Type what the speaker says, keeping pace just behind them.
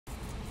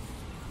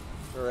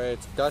Alright,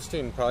 it's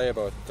gusting probably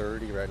about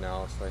 30 right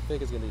now, so I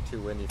think it's going to be too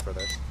windy for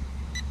this.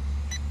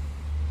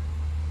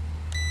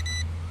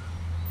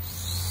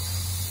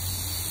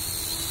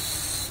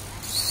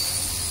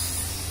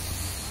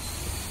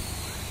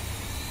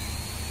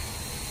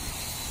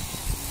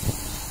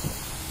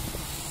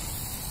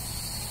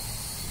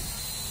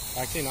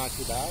 Actually not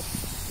too bad.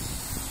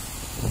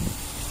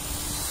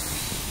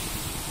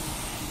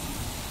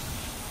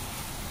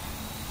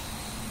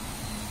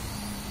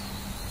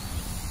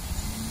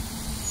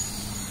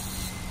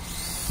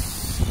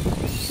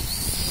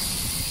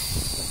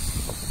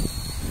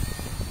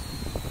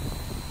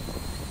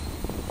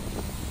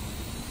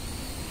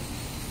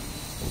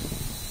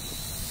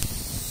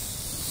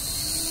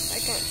 I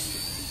can't see.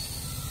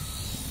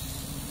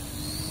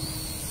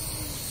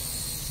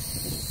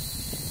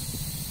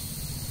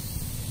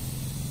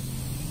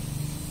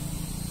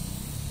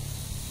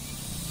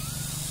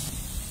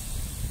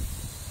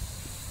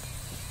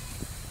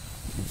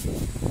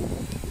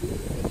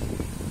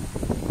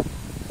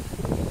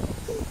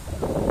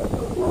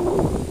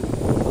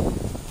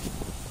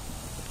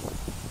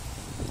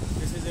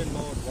 This is in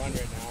mode 1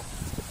 right now.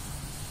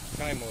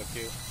 Try mode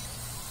 2.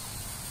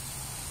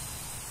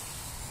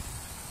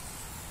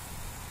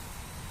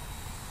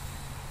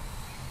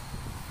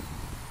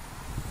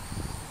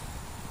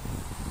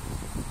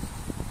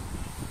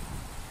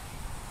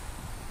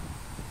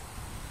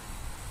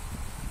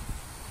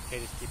 Okay,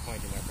 just keep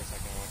pointing there for a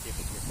second. I want to see if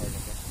it's recording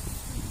up there.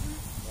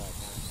 Oh, I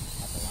can't.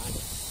 I have to land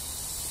it.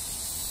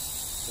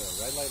 So,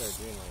 red light or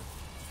green light?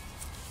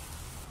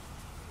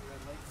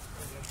 Red light.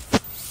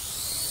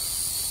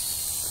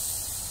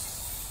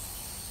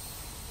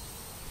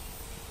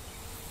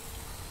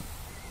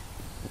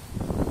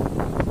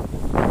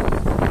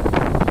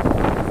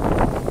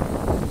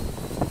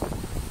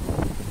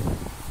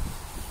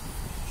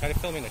 Try to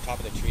film in the top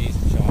of the trees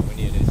to show how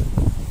windy it is.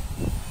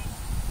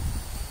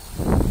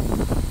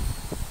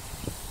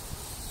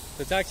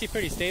 So it's actually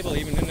pretty stable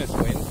even in this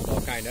wind,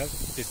 well kind of,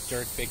 just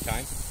jerk big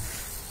time.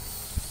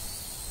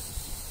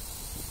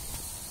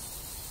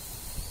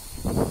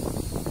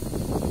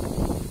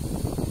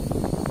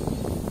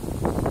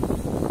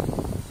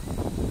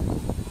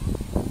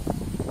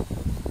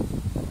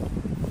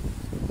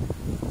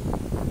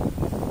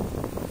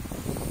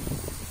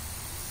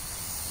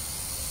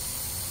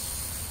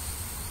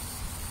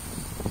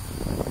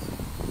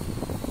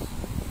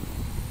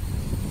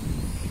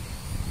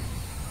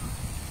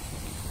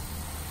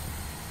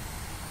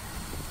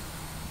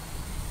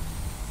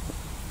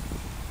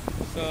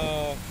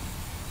 So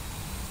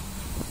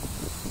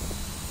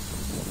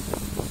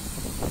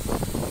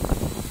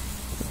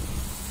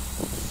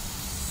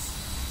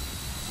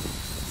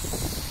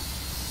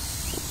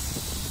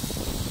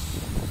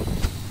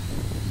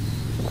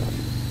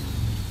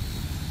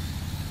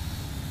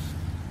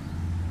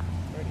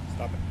ready,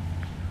 stop it.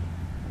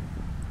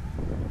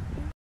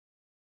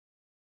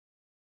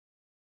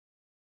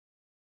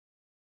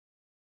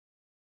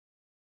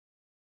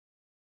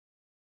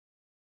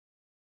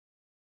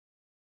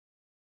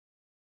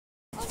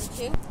 On the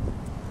chin.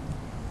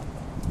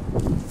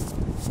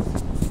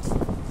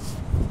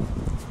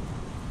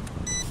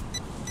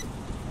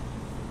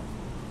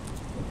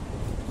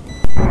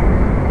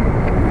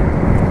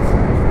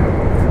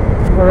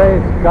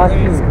 Alright, it's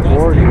gusting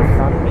 40 or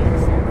something.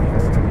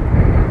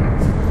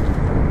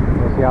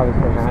 We'll see how this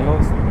thing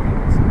handles.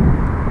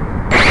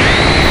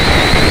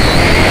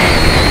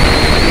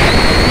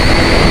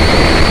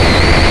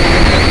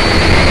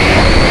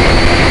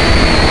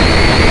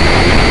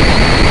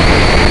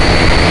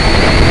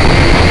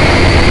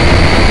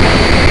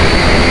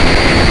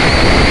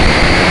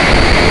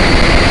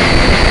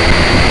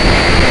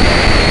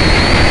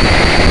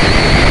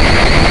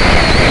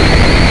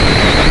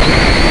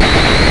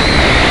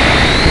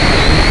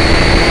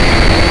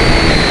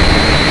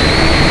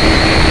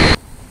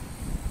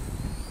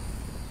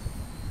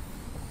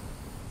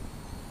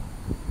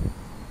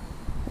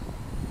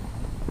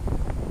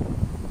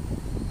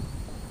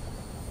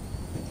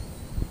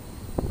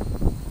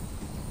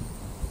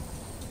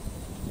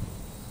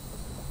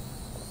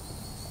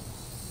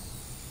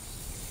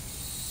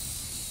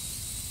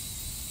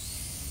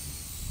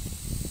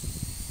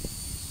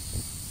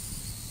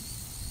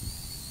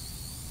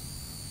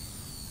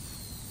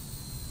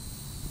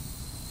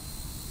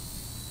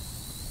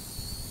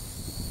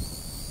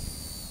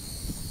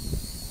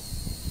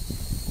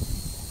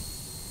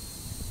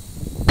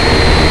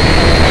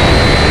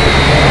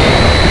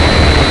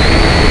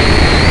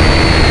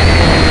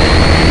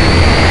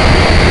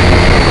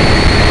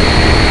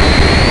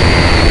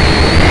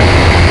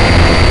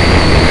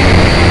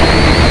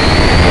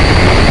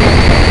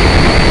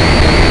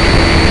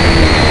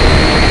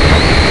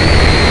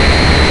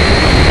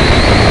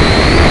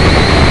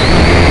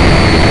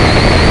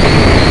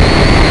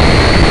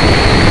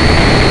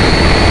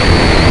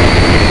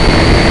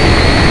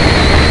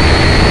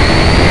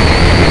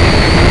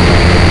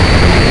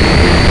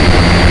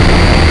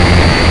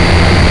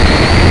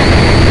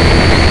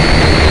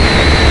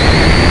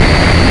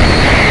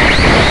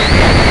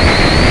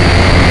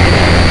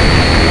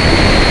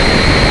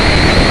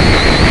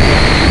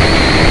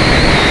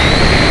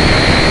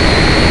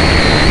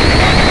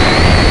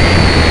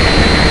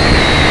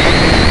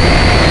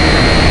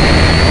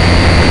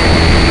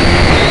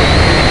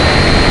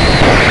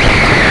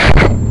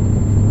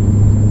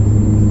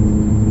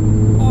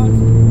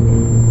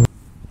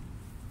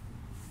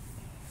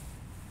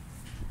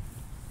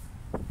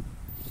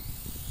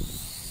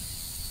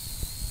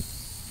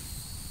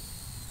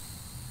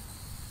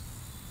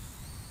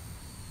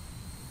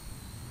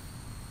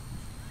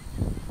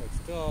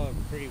 Still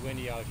pretty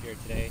windy out here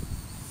today.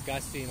 It's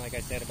gusting, like I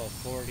said, about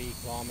 40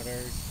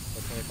 kilometers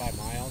or 25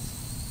 miles.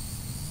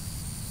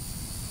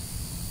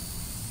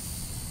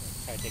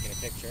 Try taking a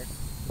picture.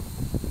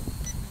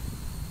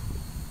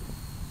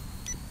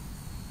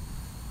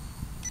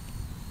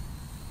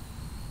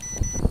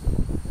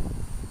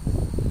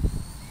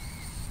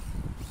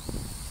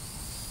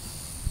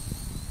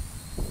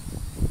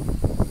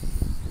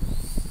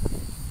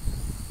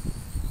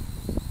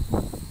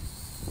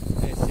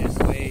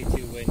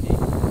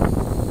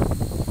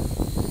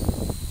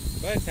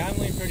 But it's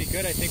handling pretty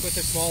good. I think with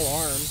the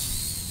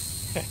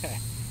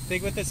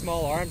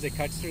small arms, it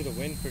cuts through the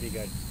wind pretty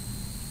good.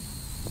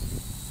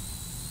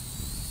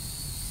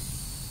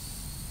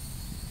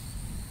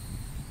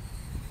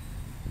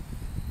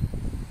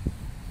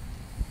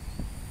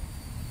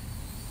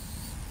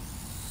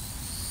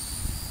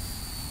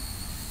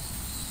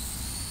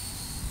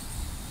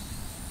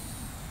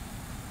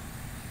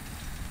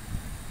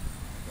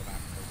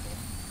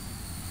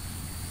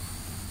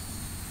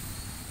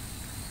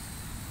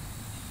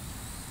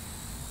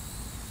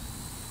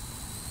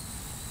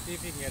 See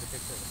if you can get a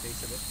picture of the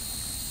face of it.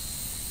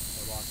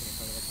 Or walking in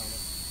front of it, kind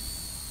of.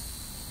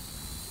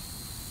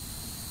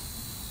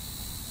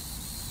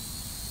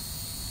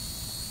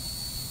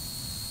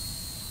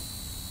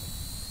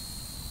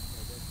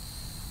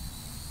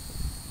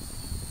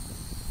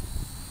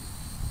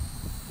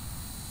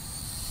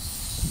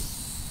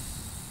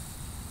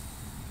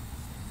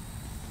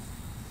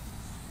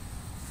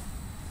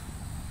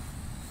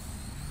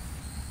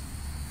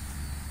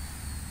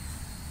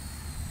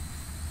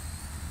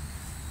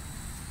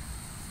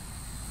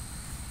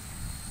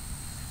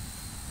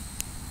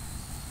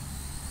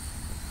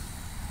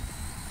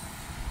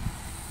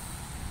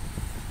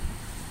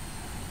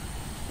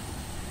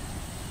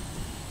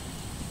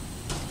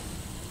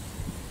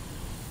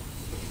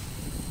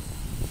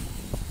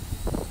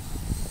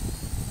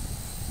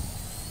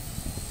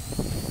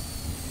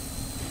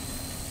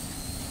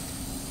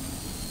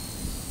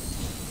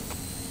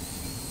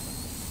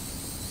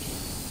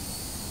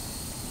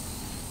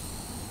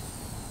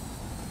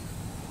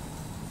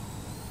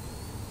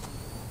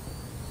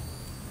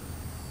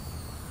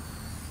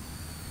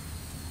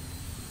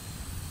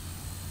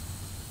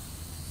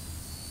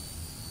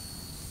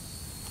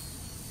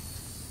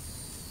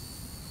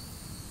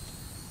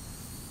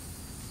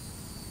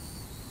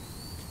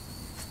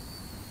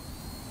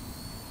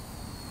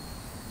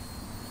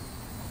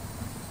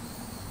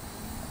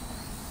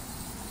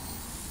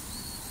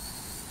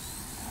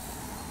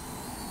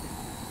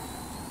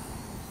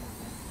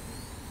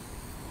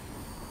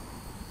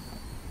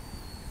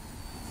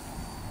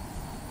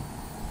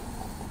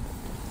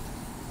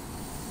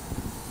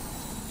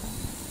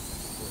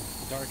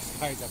 Dark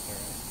skies up there,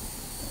 right?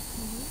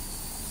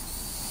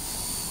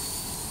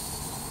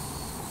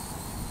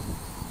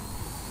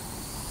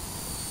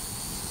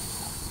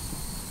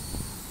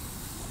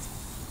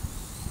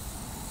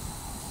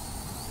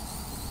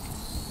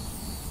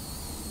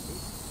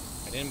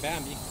 I didn't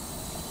Bambi.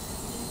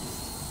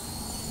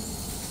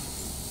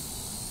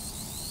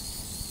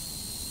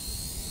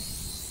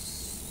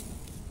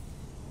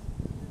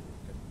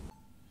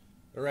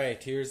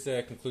 Alright, here's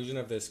the conclusion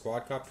of this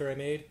quadcopter I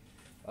made.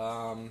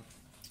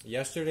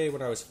 Yesterday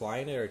when I was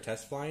flying it, or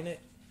test flying it,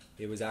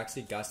 it was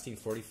actually gusting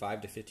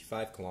 45 to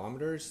 55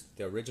 kilometers.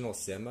 The original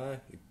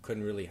Syma, it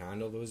couldn't really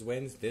handle those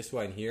winds. This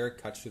one here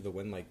cuts through the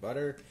wind like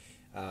butter.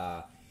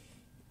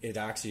 It's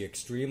actually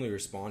extremely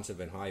responsive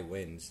in high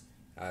winds.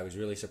 I was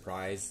really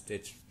surprised.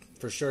 It's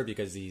for sure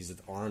because these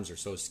arms are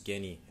so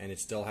skinny, and it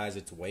still has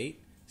its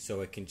weight,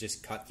 so it can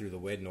just cut through the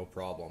wind no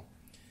problem.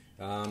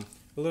 A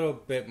little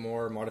bit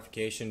more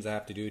modifications I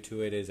have to do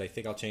to it is I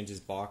think I'll change this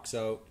box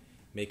out,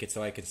 make it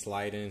so I can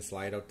slide in and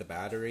slide out the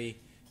battery.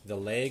 The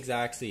legs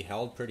actually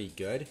held pretty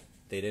good.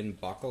 They didn't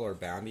buckle or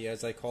Bambi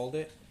as I called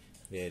it.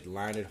 It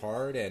landed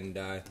hard and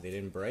they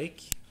didn't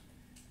break.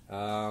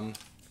 A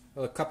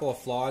couple of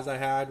flaws I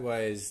had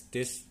was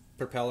this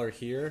propeller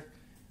here.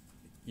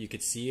 You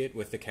could see it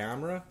with the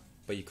camera,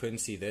 but you couldn't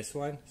see this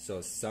one.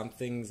 So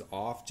something's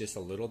off just a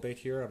little bit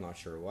here. I'm not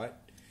sure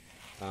what.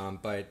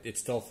 But it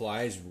still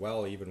flies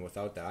well even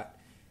without that.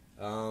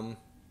 Well,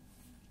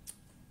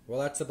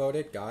 that's about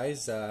it,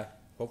 guys.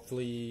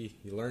 Hopefully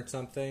you learned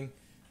something.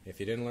 If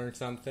you didn't learn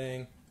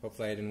something,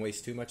 hopefully I didn't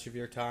waste too much of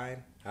your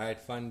time. I had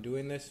fun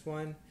doing this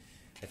one.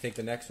 I think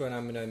the next one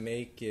I'm going to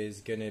make is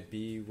going to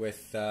be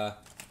with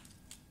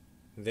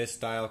this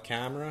style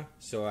camera,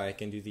 so I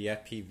can do the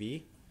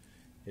FPV.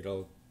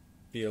 It'll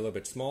be a little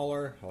bit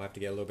smaller. I'll have to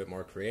get a little bit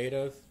more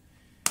creative.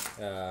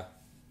 And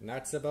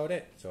that's about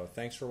it. So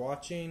thanks for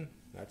watching.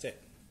 That's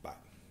it.